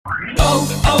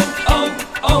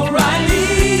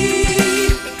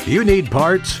You need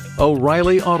parts?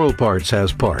 O'Reilly Auto Parts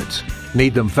has parts.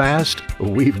 Need them fast?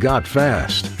 We've got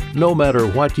fast. No matter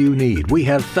what you need, we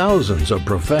have thousands of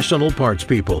professional parts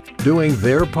people doing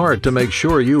their part to make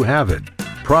sure you have it.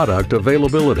 Product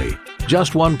availability.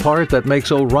 Just one part that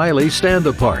makes O'Reilly stand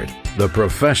apart. The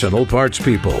professional parts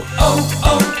people.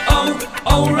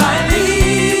 O'Reilly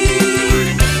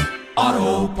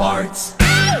Auto Parts.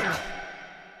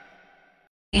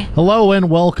 Hello and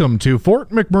welcome to Fort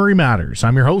McMurray Matters.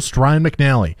 I'm your host, Ryan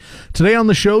McNally. Today on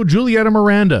the show, Julieta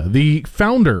Miranda, the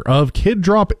founder of Kid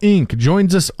Drop Inc.,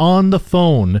 joins us on the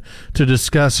phone to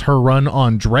discuss her run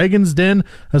on Dragon's Den,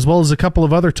 as well as a couple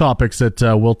of other topics that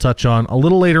we'll touch on a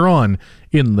little later on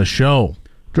in the show.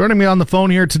 Joining me on the phone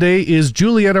here today is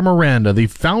Julieta Miranda, the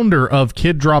founder of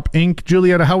Kid Drop Inc.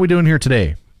 Julieta, how are we doing here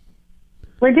today?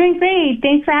 We're doing great.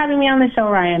 Thanks for having me on the show,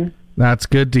 Ryan. That's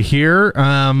good to hear.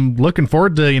 Looking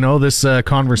forward to, this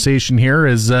conversation here.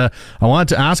 I wanted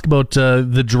to ask about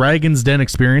the Dragon's Den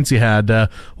experience you had.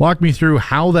 Walk me through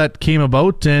how that came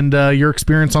about and your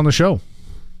experience on the show.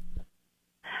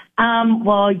 So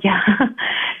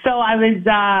I was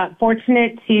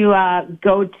fortunate to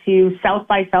go to South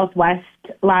by Southwest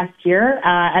last year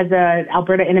as a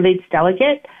Alberta Innovates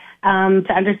delegate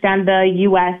to understand the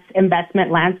U.S.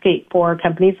 investment landscape for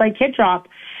companies like Kid Drop.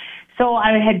 So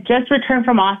I had just returned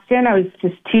from Austin. I was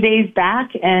just 2 days back,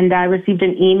 and I received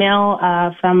an email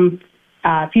from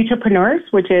Futurepreneurs,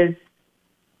 which is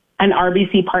an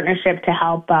RBC partnership to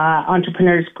help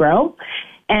entrepreneurs grow.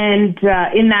 And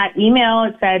in that email,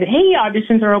 it said, hey,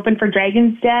 auditions are open for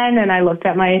Dragon's Den. And I looked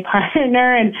at my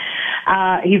partner, and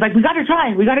he's like, we got to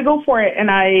try. We got to go for it. And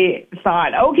I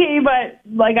thought, okay, but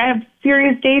I have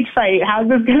serious stage fright. How's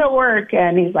this going to work?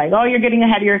 And he's like, oh, you're getting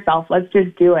ahead of yourself. Let's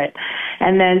just do it.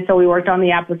 And then so we worked on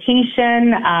the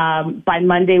application. By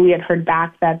Monday, we had heard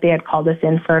back that they had called us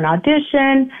in for an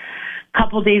audition. A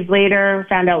couple days later,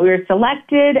 found out we were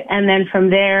selected. And then from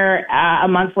there, a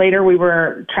month later, we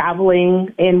were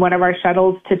traveling in one of our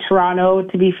shuttles to Toronto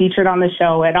to be featured on the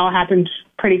show. It all happened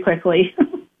pretty quickly.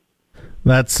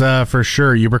 That's for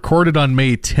sure. You recorded on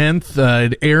May 10th.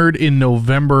 It aired in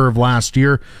November of last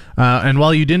year. And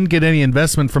while you didn't get any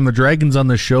investment from the Dragons on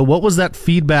the show, what was that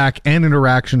feedback and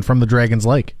interaction from the Dragons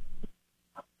like?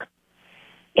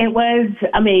 It was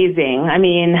amazing. I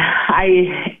mean,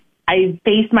 I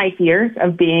faced my fears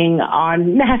of being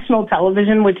on national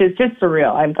television, which is just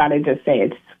surreal. I've got to just say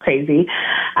it's crazy.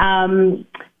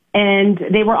 And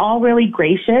they were all really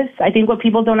gracious. I think what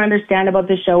people don't understand about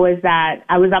the show is that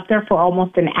I was up there for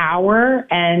almost an hour,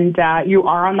 and you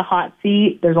are on the hot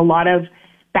seat. There's a lot of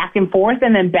back and forth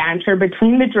and then banter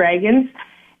between the Dragons.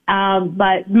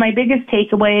 But my biggest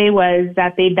takeaway was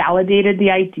that they validated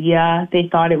the idea. They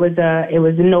thought it was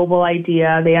a noble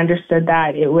idea. They understood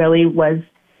that it really was.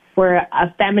 We're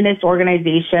a feminist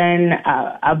organization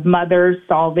of mothers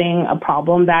solving a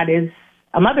problem that is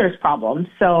a mother's problem.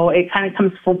 So it kind of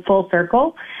comes full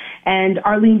circle. And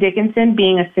Arlene Dickinson,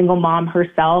 being a single mom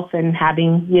herself and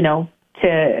having,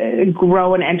 to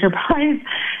grow an enterprise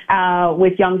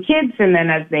with young kids, and then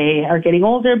as they are getting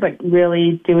older, but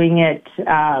really doing it,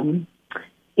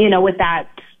 with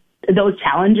those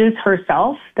challenges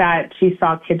herself, that she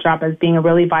saw Kid Drop as being a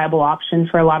really viable option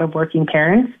for a lot of working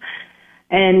parents.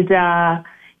 And,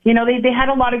 they had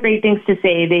a lot of great things to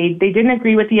say. They didn't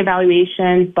agree with the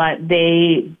evaluation, but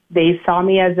they saw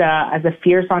me as a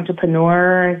fierce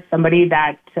entrepreneur, somebody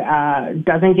that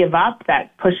doesn't give up,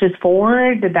 that pushes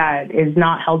forward, that is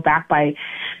not held back by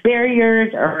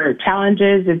barriers or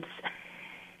challenges.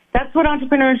 That's what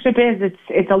entrepreneurship is.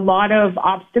 It's a lot of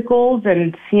obstacles,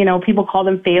 and people call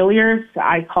them failures.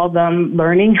 I call them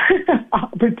learning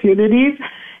opportunities.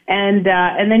 And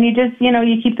then you just,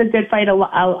 you keep the good fight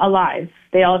alive.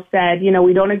 They all said,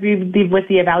 we don't agree with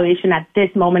the evaluation at this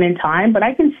moment in time, but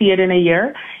I can see it in a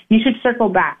year. You should circle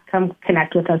back, come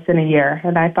connect with us in a year.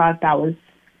 And I thought that was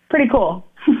pretty cool.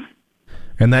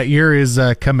 And that year is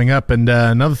coming up. And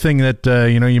another thing that,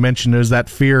 you mentioned is that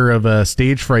fear of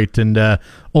stage fright and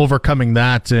overcoming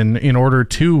that in order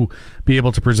to be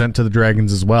able to present to the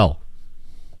Dragons as well.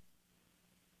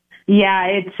 Yeah,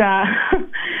 it's,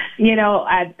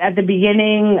 at the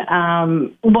beginning,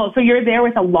 so you're there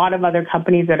with a lot of other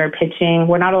companies that are pitching.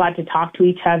 We're not allowed to talk to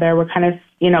each other. We're kind of,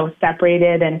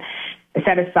 separated and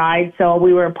set aside. So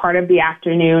we were part of the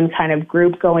afternoon kind of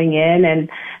group going in, and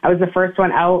I was the first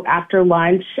one out after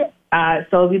lunch.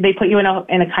 So they put you in a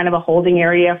kind of a holding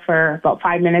area for about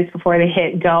 5 minutes before they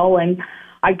hit go. And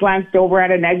I glanced over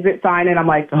at an exit sign, and I'm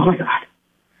like, oh my God,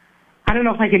 I don't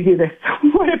know if I can do this.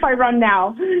 What if I run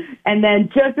now? And then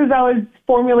just as I was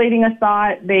formulating a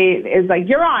thought, it's like,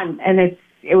 you're on. And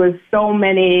it was so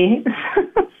many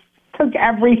took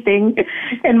everything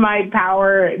in my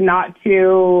power not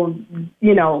to,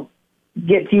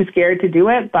 get too scared to do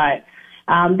it. But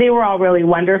they were all really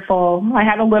wonderful. I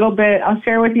had I'll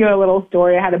share with you a little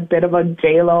story. I had a bit of a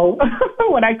J-Lo,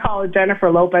 what I call a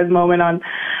Jennifer Lopez moment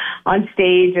on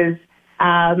stage is,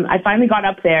 I finally got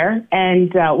up there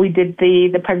and we did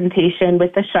the presentation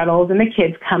with the shuttles and the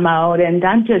kids come out and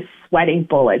I'm just sweating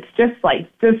bullets, just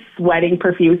sweating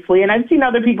profusely. And I've seen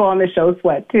other people on the show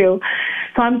sweat too.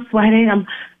 So I'm sweating, I'm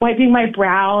wiping my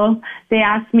brow. They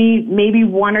asked me maybe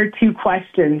one or two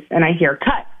questions and I hear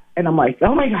cut. And I'm like,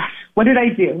 oh my gosh, what did I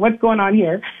do? What's going on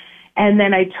here? And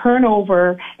then I turn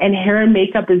over and hair and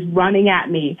makeup is running at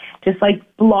me, just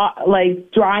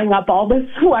drying up all the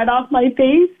sweat off my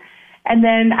face. And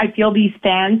then I feel these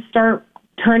fans start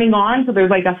turning on. So there's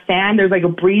like a fan, there's like a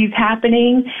breeze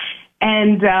happening.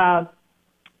 And I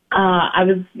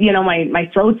was, my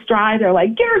throat's dry. They're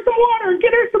like, get her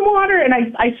some water. And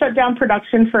I shut down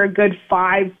production for a good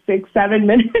 5, 6, 7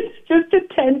 minutes just to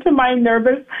tend to my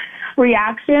nervous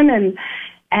reaction.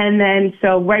 And then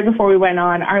so right before we went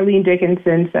on, Arlene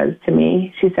Dickinson says to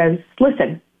me, she says,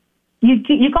 listen,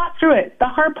 you got through it. The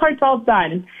hard part's all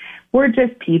done. We're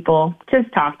just people.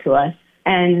 Just talk to us.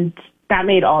 And that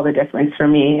made all the difference for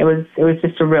me. It was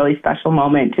just a really special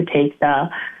moment to take settle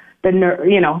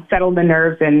the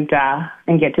nerves and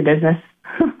get to business.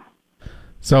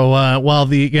 So while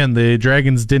the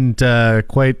Dragons didn't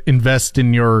quite invest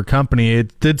in your company,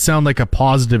 it did sound like a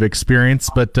positive experience.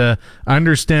 But I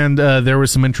understand there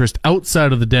was some interest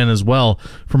outside of the Den as well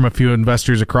from a few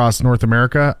investors across North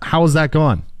America. How has that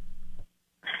gone?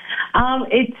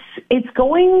 It's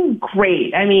going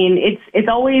great. I mean, it's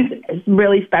always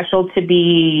really special to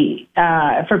be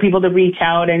for people to reach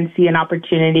out and see an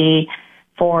opportunity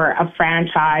for a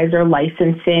franchise or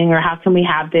licensing, or how can we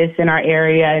have this in our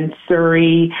area in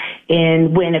Surrey,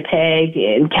 in Winnipeg,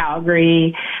 in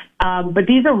Calgary. But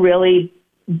these are really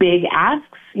big asks,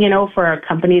 for a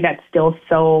company that's still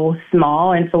so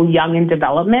small and so young in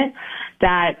development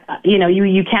that,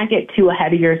 you can't get too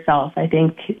ahead of yourself. I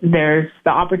think the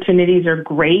opportunities are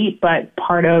great, but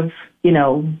part of,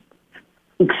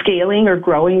 scaling or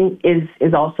growing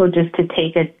is also just to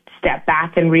take a step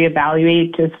back and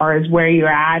reevaluate as far as where you're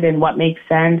at and what makes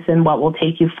sense and what will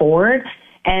take you forward.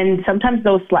 And sometimes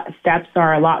those steps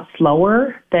are a lot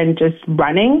slower than just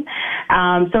running.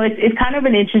 So it's kind of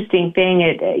an interesting thing.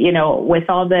 With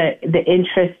all the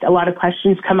interest, a lot of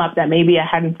questions come up that maybe I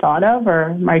hadn't thought of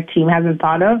or my team hasn't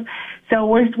thought of. So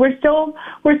we're still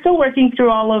working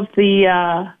through all of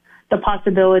the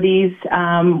possibilities.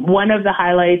 One of the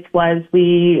highlights was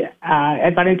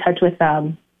I got in touch with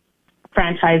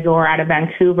franchisor out of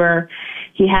Vancouver.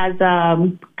 He has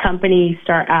a company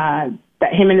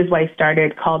that him and his wife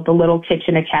started called the Little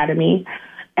Kitchen Academy.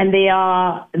 And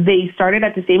they started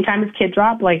at the same time as Kid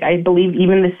Drop, I believe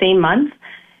even the same month.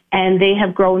 And they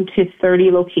have grown to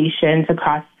 30 locations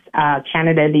across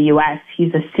Canada, the U.S.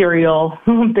 He's a serial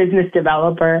business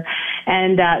developer.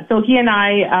 And so he and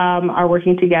I are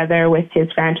working together with his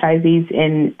franchisees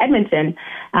in Edmonton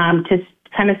to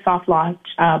kind of soft launch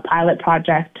a pilot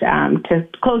project to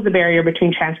close the barrier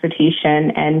between transportation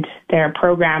and their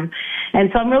program. And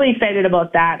so I'm really excited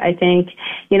about that. I think,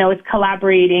 it's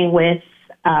collaborating with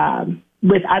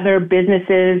other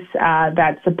businesses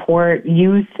that support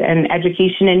youth and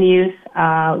education in youth,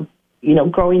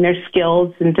 growing their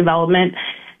skills and development.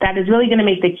 That is really going to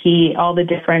make all the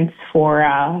difference for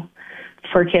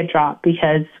Kid Drop,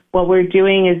 because what we're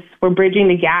doing is we're bridging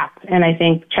the gap. And I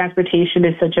think transportation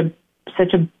is such a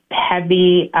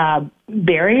heavy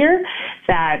barrier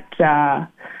that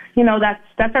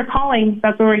that's our calling.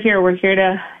 That's what we're here. We're here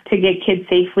to get kids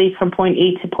safely from point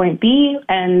A to point B,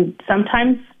 and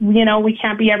sometimes we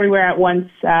can't be everywhere at once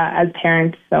as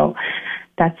parents. So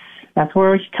that's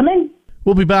where we come in.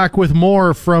 We'll be back with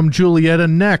more from Julieta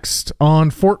next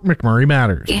on Fort McMurray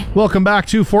Matters. Welcome back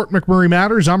to Fort McMurray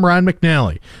Matters. I'm Ryan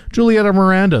McNally. Julieta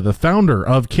Miranda, the founder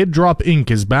of Kid Drop Inc.,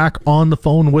 is back on the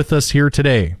phone with us here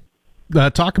today.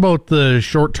 Talk about the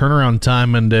short turnaround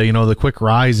time and the quick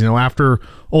rise. After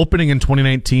opening in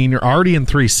 2019, you're already in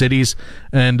 3 cities,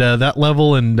 and that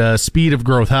level and speed of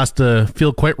growth has to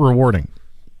feel quite rewarding.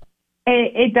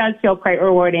 It does feel quite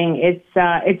rewarding.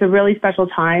 It's a really special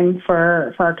time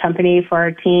for our company, for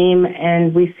our team,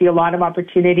 and we see a lot of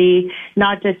opportunity,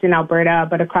 not just in Alberta,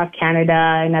 but across Canada.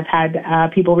 And I've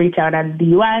had people reach out out of the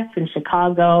U.S. and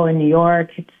Chicago and New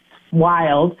York. It's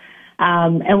wild,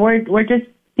 and we're just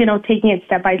taking it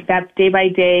step by step, day by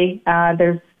day.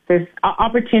 There's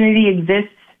opportunity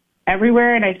exists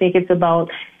everywhere, and I think it's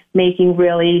about making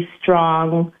really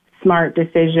strong, smart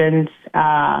decisions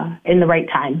in the right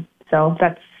time. So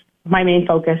my main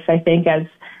focus, I think, as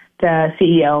the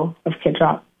CEO of Kid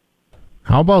Drop.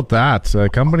 How about that? A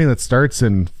company that starts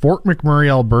in Fort McMurray,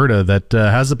 Alberta, that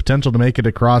has the potential to make it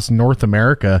across North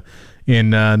America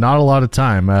in not a lot of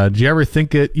time. Did you ever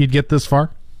think you'd get this far?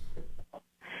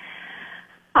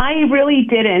 I really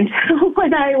didn't.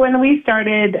 When we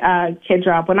started Kid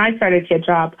Drop,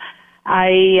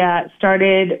 I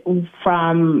started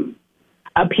from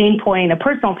a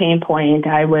personal pain point.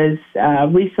 I was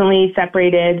recently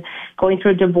separated, going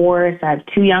through a divorce. I have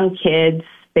 2 young kids.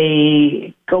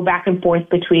 They go back and forth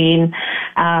between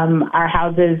our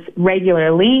houses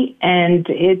regularly, and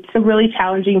it's a really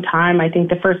challenging time. I think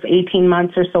the first 18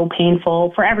 months are so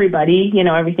painful for everybody. You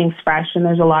know, everything's fresh, and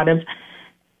there's a lot of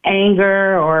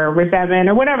anger or resentment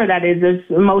or whatever that is. Those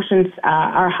emotions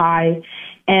are high,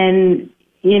 and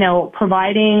you know,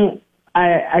 providing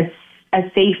a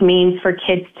safe means for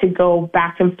kids to go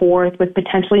back and forth with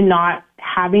potentially not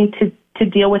having to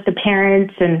deal with the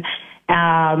parents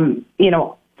and you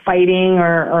know, fighting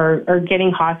or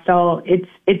getting hostile.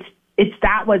 It's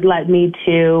that what led me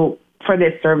for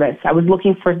this service. I was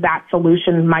looking for that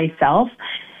solution myself,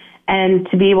 and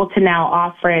to be able to now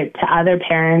offer it to other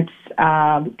parents.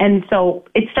 And so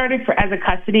it started as a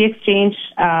custody exchange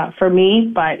for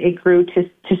me, but it grew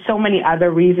to so many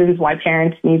other reasons why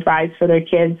parents need rides for their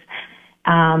kids.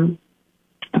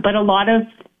 But a lot of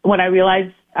what I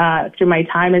realized through my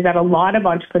time is that a lot of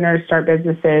entrepreneurs start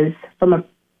businesses from a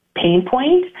pain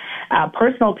point,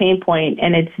 personal pain point,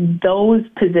 and it's those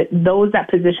that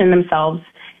position themselves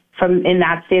in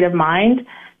that state of mind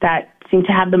that seem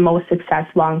to have the most success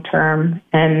long term.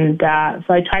 And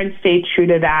so I try to stay true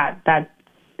to that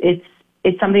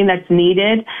it's something that's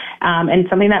needed and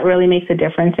something that really makes a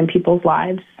difference in people's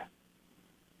lives.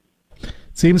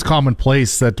 Seems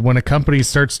commonplace that when a company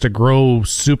starts to grow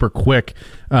super quick,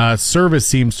 service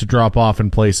seems to drop off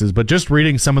in places. But just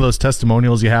reading some of those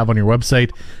testimonials you have on your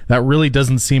website, that really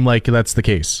doesn't seem like that's the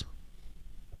case.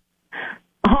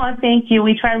 Oh, thank you.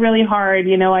 We try really hard.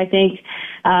 You know, I think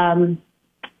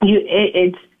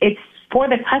it's for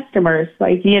the customers.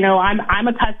 Like, you know, I'm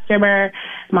a customer.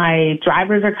 My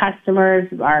drivers are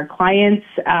customers, our clients,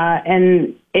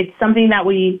 and it's something that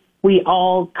we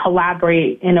all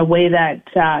collaborate in a way that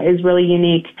is really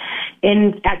unique.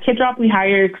 At Kid Drop, we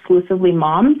hire exclusively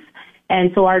moms.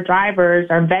 And so our drivers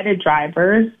are vetted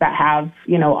drivers that have,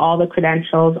 you know, all the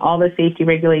credentials, all the safety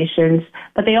regulations,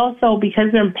 but they also,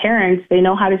 because they're parents, they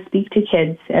know how to speak to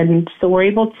kids. And so we're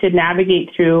able to navigate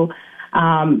through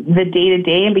the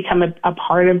day-to-day and become a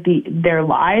part of their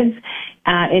lives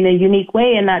in a unique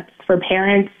way. And that's for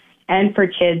parents and for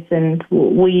kids. And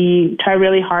we try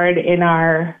really hard in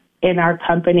our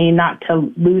company not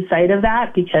to lose sight of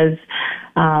that, because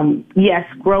yes,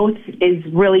 growth is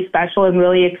really special and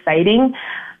really exciting,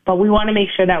 but we want to make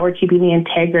sure that we're keeping the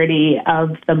integrity of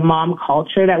the mom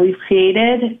culture that we've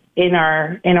created in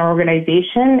our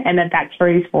organization, and that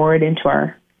carries forward into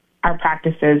our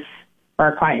practices for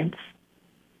our clients.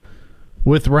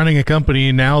 With running a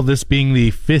company now, this being the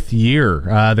 5th year,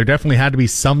 there definitely had to be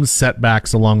some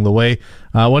setbacks along the way.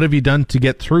 What have you done to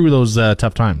get through those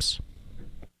tough times?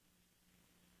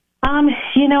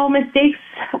 You know, mistakes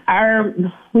are,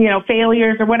 you know,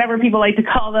 failures or whatever people like to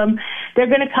call them. They're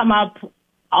going to come up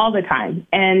all the time.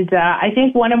 And I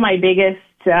think one of my biggest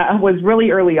was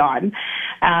really early on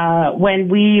when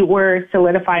we were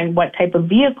solidifying what type of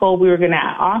vehicle we were going to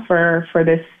offer for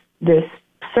this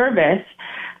service.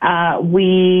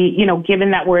 We, you know,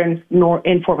 given that we're in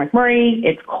Fort McMurray,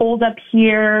 it's cold up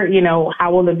here, you know,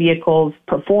 how will the vehicles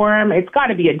perform? It's got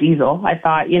to be a diesel. I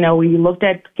thought, you know, we looked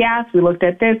at gas, we looked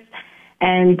at this,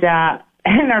 and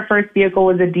our first vehicle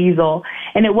was a diesel.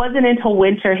 And it wasn't until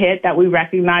winter hit that we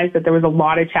recognized that there was a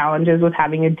lot of challenges with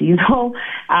having a diesel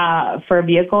for a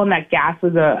vehicle, and that gas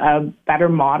was a better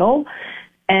model.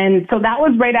 And so that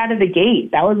was right out of the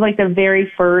gate. That was like the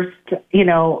very first, you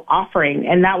know, offering.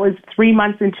 And that was 3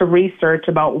 months into research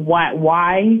about what,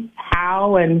 why,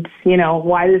 how, and, you know,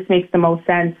 why this makes the most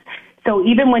sense. So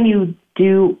even when you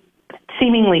do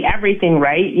seemingly everything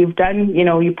right, you've done, you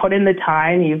know, you put in the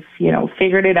time, you've, you know,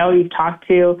 figured it out, you've talked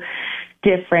to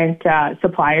different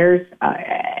suppliers,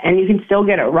 and you can still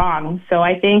get it wrong. So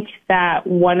I think that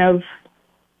one of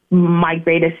my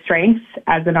greatest strengths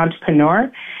as an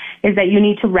entrepreneur is that you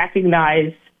need to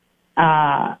recognize,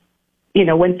 you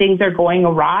know, when things are going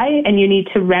awry, and you need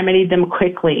to remedy them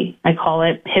quickly. I call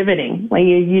it pivoting. Like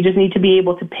you just need to be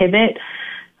able to pivot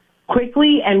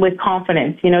quickly and with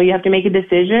confidence. You know, you have to make a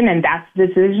decision, and that's the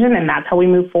decision, and that's how we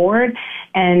move forward.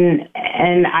 And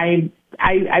I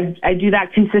do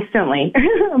that consistently,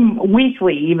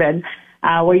 weekly even.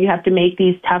 where you have to make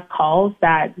these tough calls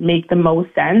that make the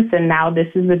most sense. And now this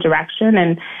is the direction.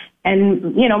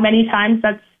 And many times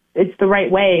it's the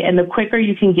right way. And the quicker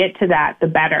you can get to that, the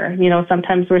better.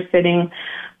 Sometimes we're sitting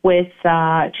with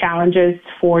challenges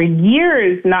for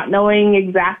years, not knowing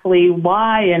exactly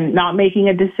why and not making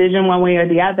a decision one way or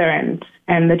the other.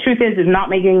 And the truth is not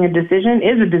making a decision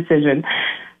is a decision.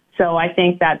 So I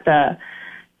think that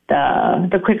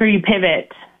the quicker you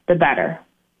pivot, the better.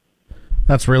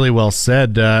 That's really well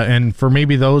said. And for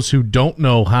maybe those who don't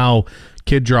know how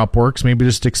Kid Drop works, maybe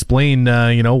just explain,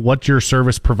 what your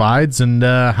service provides and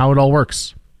how it all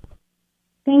works.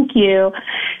 Thank you.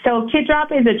 So Kid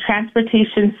Drop is a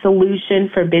transportation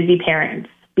solution for busy parents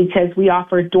because we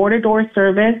offer door-to-door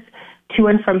service to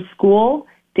and from school,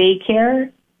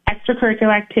 daycare,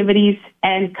 extracurricular activities,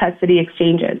 and custody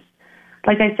exchanges.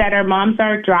 Like I said, our moms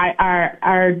our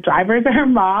drivers are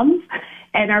moms,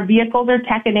 and our vehicles are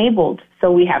tech-enabled.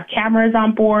 So we have cameras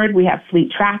on board, we have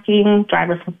fleet tracking,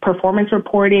 driver performance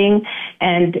reporting,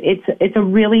 and it's a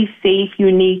really safe,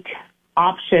 unique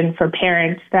option for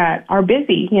parents that are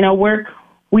busy.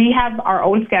 We have our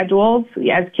own schedules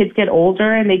as kids get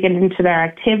older and they get into their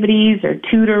activities or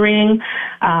tutoring,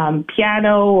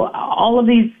 piano, all of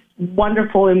these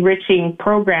wonderful, enriching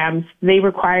programs. They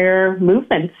require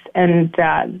movements, and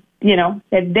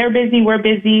they're busy, we're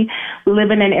busy. We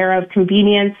live in an era of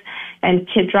convenience, and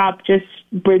Kid Drop just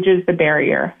bridges the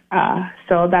barrier.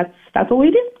 So that's what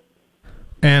we do.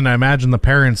 And I imagine the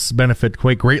parents benefit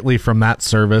quite greatly from that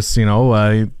service,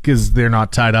 because they're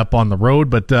not tied up on the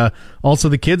road. But also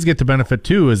the kids get to benefit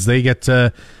too, as they get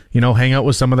to, hang out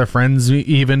with some of their friends,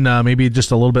 even maybe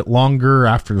just a little bit longer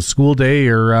after the school day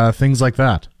or things like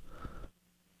that.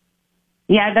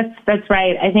 Yeah, that's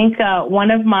right. I think one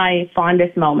of my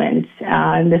fondest moments,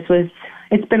 and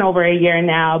it's been over a year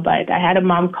now, but I had a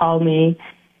mom call me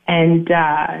and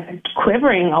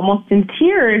quivering, almost in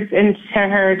tears, and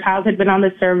her child had been on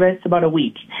the service about a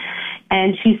week.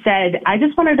 And she said, I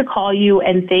just wanted to call you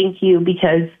and thank you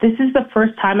because this is the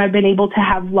first time I've been able to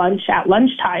have lunch at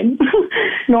lunchtime.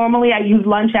 Normally I use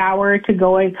lunch hour to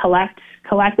go and collect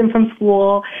them from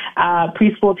school,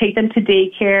 preschool, take them to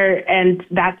daycare, and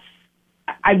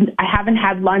I haven't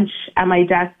had lunch at my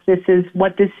desk. This is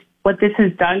what this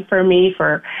has done for me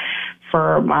for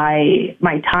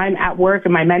my time at work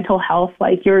and my mental health.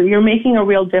 Like you're making a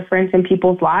real difference in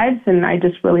people's lives, and I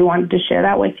just really wanted to share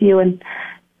that with you. And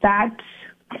that,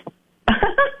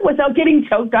 without getting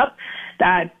choked up,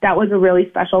 that was a really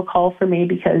special call for me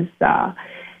because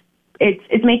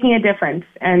it's making a difference,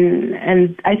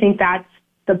 and I think that's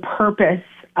the purpose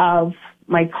of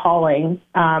my calling,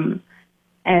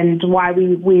 and why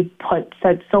we put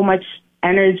so much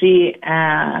energy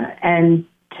and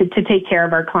to take care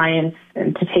of our clients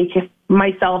and to take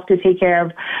care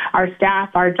of our staff,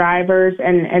 our drivers,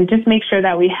 and just make sure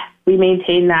that we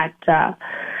maintain that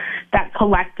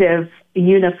collective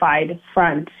unified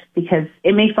front, because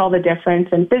it makes all the difference.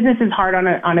 And business is hard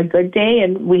on a good day,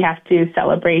 and we have to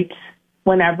celebrate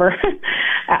whenever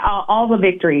all the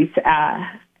victories,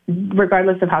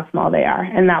 regardless of how small they are.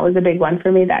 And that was a big one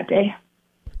for me that day.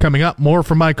 Coming up, more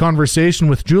from my conversation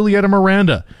with Julieta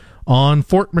Miranda on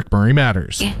Fort McMurray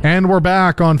Matters. And we're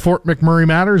back on Fort McMurray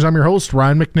Matters. I'm your host,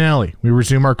 Ryan McNally. We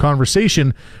resume our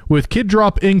conversation with Kid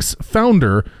Drop Inc.'s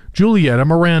founder, Julieta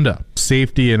Miranda.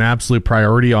 Safety an absolute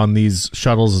priority on these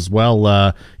shuttles as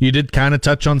well. You did kind of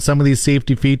touch on some of these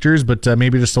safety features, but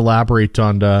maybe just elaborate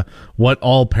on what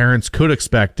all parents could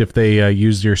expect if they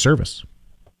use your service.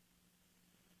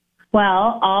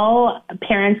 Well, all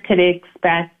parents could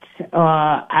expect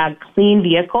a clean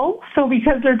vehicle. So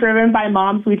because they're driven by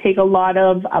moms, we take a lot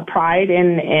of pride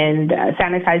in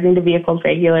sanitizing the vehicles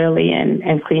regularly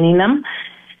and cleaning them.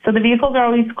 So the vehicles are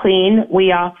always clean.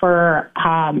 We offer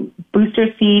booster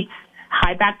seats,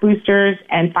 high back boosters,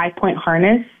 and 5-point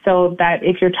harness, so that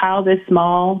if your child is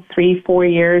small,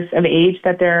 3-4 years of age,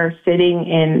 that they're sitting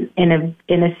in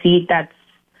a seat that's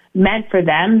meant for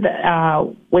them,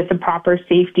 with the proper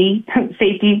safety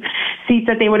seats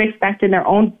that they would expect in their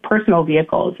own personal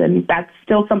vehicles. And that's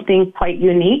still something quite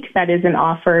unique that isn't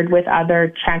offered with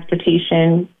other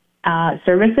transportation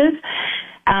services.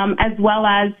 As well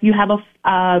as you have a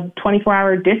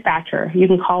 24-hour dispatcher. You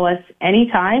can call us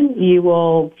anytime. You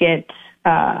will get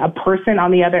a person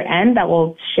on the other end that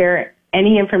will share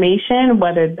any information,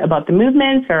 whether about the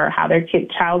movements or how their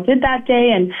child did that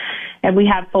day, and we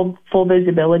have full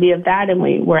visibility of that, and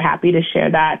we're happy to share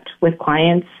that with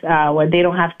clients where they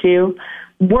don't have to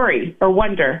worry or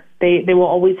wonder. They will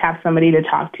always have somebody to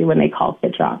talk to when they call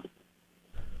Kid Drop.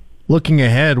 Looking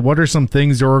ahead, what are some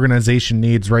things your organization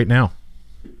needs right now?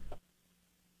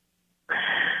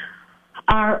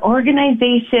 Our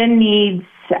organization needs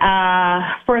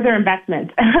further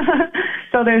investment.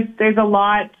 So there's a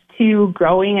lot to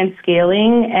growing and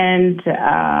scaling, and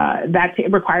that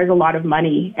requires a lot of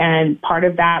money. And part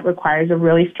of that requires a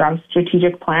really strong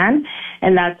strategic plan,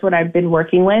 and that's what I've been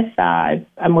working with.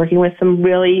 I'm working with some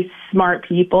really smart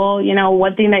people. You know,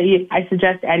 one thing that I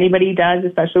suggest anybody does,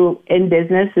 especially in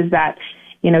business, is that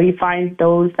you find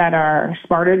those that are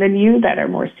smarter than you, that are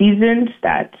more seasoned,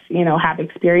 that have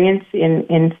experience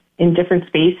in different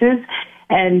spaces.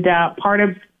 And part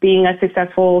of being a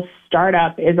successful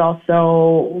startup is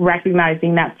also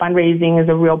recognizing that fundraising is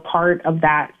a real part of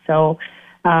that. So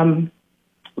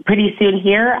pretty soon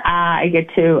here,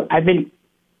 I've been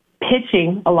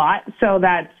pitching a lot. So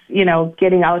that's,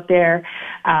 getting out there,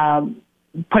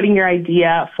 putting your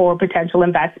idea for potential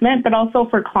investment, but also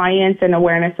for clients and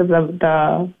awareness of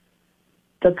the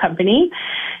company.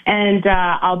 And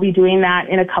I'll be doing that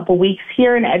in a couple weeks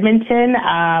here in Edmonton.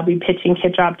 I'll be pitching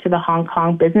KidDrop to the Hong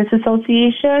Kong Business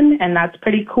Association, and that's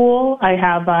pretty cool. I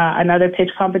have another pitch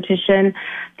competition,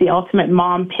 the Ultimate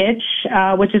Mom Pitch,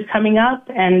 which is coming up.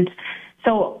 And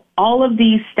so all of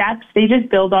these steps, they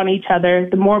just build on each other.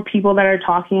 The more people that are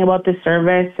talking about the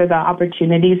service or the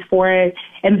opportunities for it,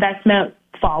 investment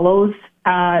follows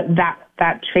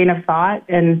that train of thought.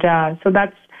 And so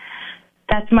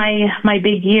that's my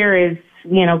big year is,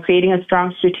 creating a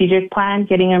strong strategic plan,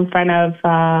 getting in front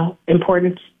of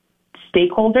important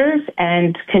stakeholders,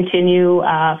 and continue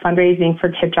fundraising for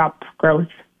KidDrop growth.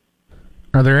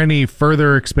 Are there any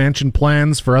further expansion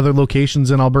plans for other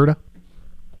locations in Alberta?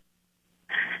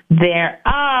 There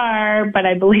are, but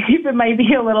I believe it might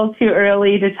be a little too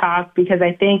early to talk, because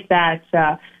I think that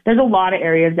there's a lot of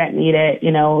areas that need it.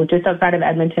 Just outside of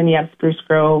Edmonton, you have Spruce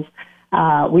Grove.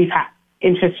 We've had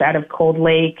interest out of Cold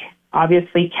Lake,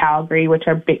 obviously Calgary, which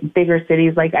are bigger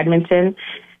cities like Edmonton.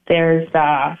 There's,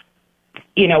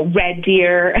 Red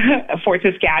Deer, Fort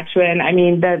Saskatchewan. I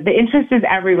mean, the interest is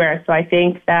everywhere. So I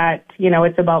think that,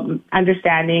 it's about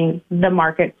understanding the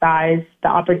market size, the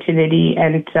opportunity,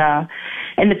 and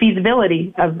the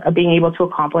feasibility of being able to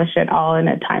accomplish it all in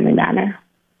a timely manner.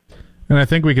 And I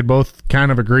think we could both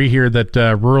kind of agree here that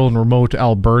rural and remote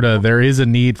Alberta, there is a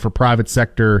need for private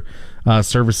sector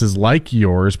services like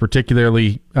yours,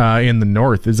 particularly in the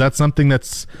north. Is that something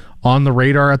that's on the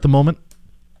radar at the moment?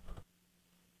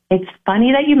 It's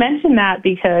funny that you mentioned that,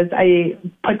 because I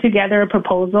put together a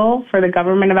proposal for the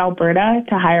government of Alberta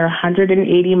to hire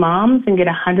 180 moms and get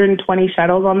 120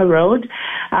 shuttles on the road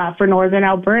for northern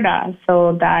Alberta.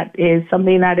 So that is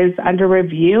something that is under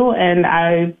review, and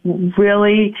I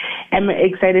really am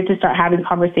excited to start having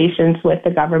conversations with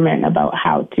the government about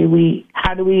how do we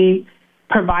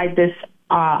provide this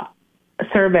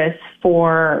service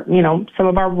for some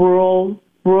of our rural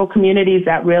communities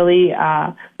that really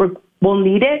will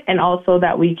need it, and also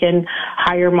that we can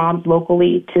hire moms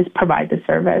locally to provide the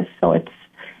service. So it's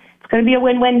going to be a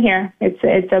win-win here.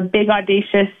 It's a big,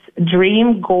 audacious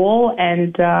dream goal,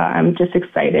 and I'm just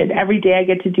excited. Every day I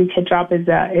get to do KidDrop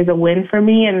is a win for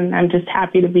me, and I'm just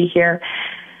happy to be here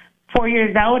 4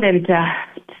 years out and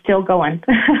still going.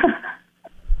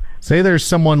 Say there's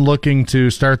someone looking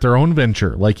to start their own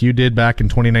venture like you did back in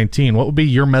 2019. What would be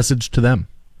your message to them?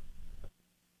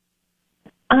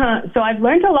 So I've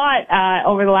learned a lot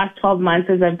over the last 12 months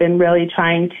as I've been really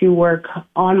trying to work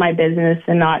on my business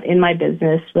and not in my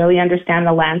business, really understand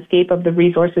the landscape of the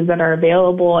resources that are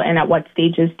available and at what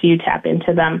stages do you tap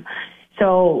into them.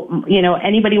 So,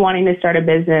 anybody wanting to start a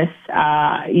business,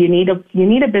 you need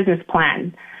a business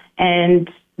plan. And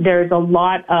there's a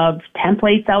lot of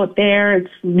templates out there.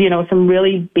 It's, some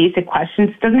really basic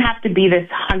questions. It doesn't have to be this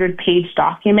 100-page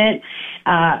document.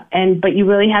 But you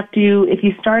really have to, if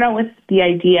you start out with the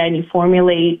idea and you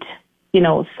formulate,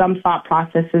 some thought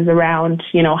processes around,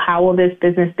 how will this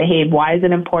business behave? Why is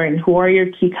it important? Who are your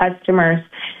key customers?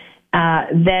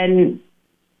 Then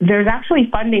there's actually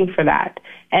funding for that.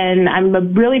 And I'm a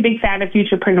really big fan of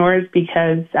Futurepreneurs,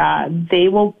 because they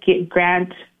will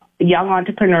grant young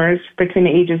entrepreneurs between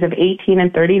the ages of 18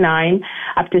 and 39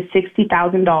 up to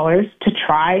 $60,000 to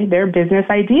try their business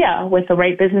idea with the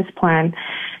right business plan.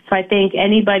 So I think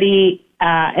anybody,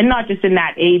 and not just in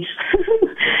that age,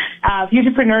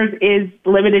 Futurepreneurs is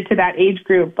limited to that age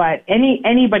group, but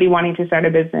anybody wanting to start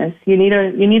a business, you need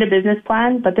a business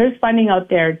plan, but there's funding out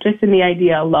there just in the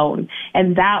idea alone,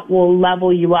 and that will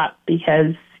level you up,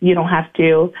 because you don't have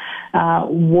to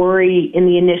worry in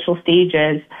the initial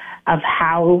stages of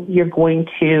how you're going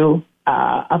to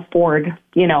afford,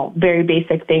 very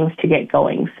basic things to get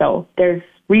going. So there's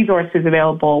resources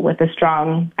available with a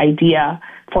strong idea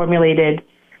formulated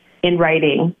in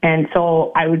writing. And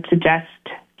so I would suggest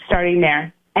starting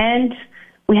there. And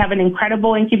We have an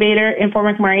incredible incubator in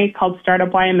Fort McMurray called Startup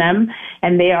YMM,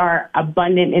 and they are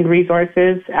abundant in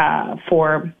resources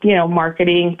for,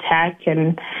 marketing, tech,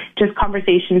 and just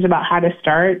conversations about how to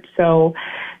start. So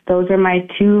those are my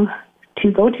two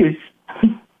go-tos.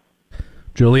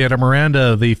 Julieta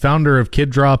Miranda, the founder of Kid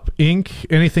Drop Inc.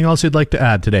 Anything else you'd like to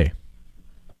add today?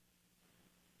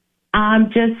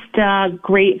 I'm just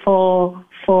grateful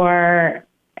for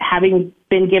having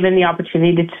been given the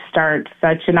opportunity to start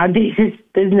such an audacious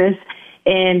business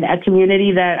in a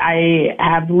community that I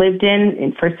have lived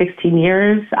in for 16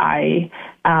 years. I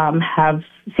have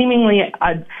seemingly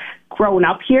grown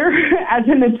up here as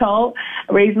an adult,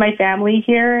 raised my family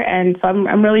here, and so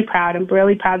I'm really proud. I'm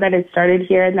really proud that it started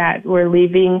here and that we're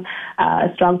leaving a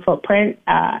strong footprint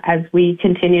as we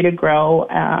continue to grow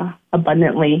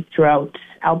abundantly throughout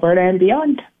Alberta and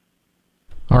beyond.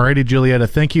 Alrighty, Julieta,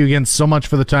 thank you again so much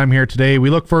for the time here today. We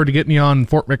look forward to getting you on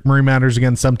Fort McMurray Matters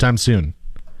again sometime soon.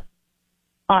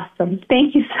 Awesome.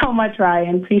 Thank you so much,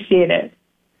 Ryan. Appreciate it.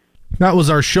 That was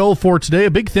our show for today.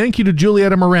 A big thank you to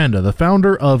Julieta Miranda, the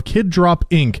founder of Kid Drop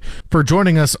Inc., for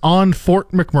joining us on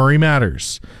Fort McMurray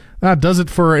Matters. That does it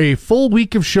for a full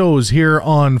week of shows here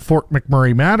on Fort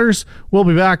McMurray Matters. We'll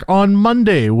be back on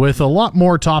Monday with a lot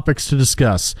more topics to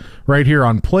discuss right here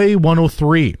on Play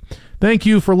 103. Thank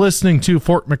you for listening to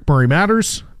Fort McMurray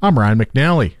Matters. I'm Ryan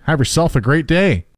McNally. Have yourself a great day.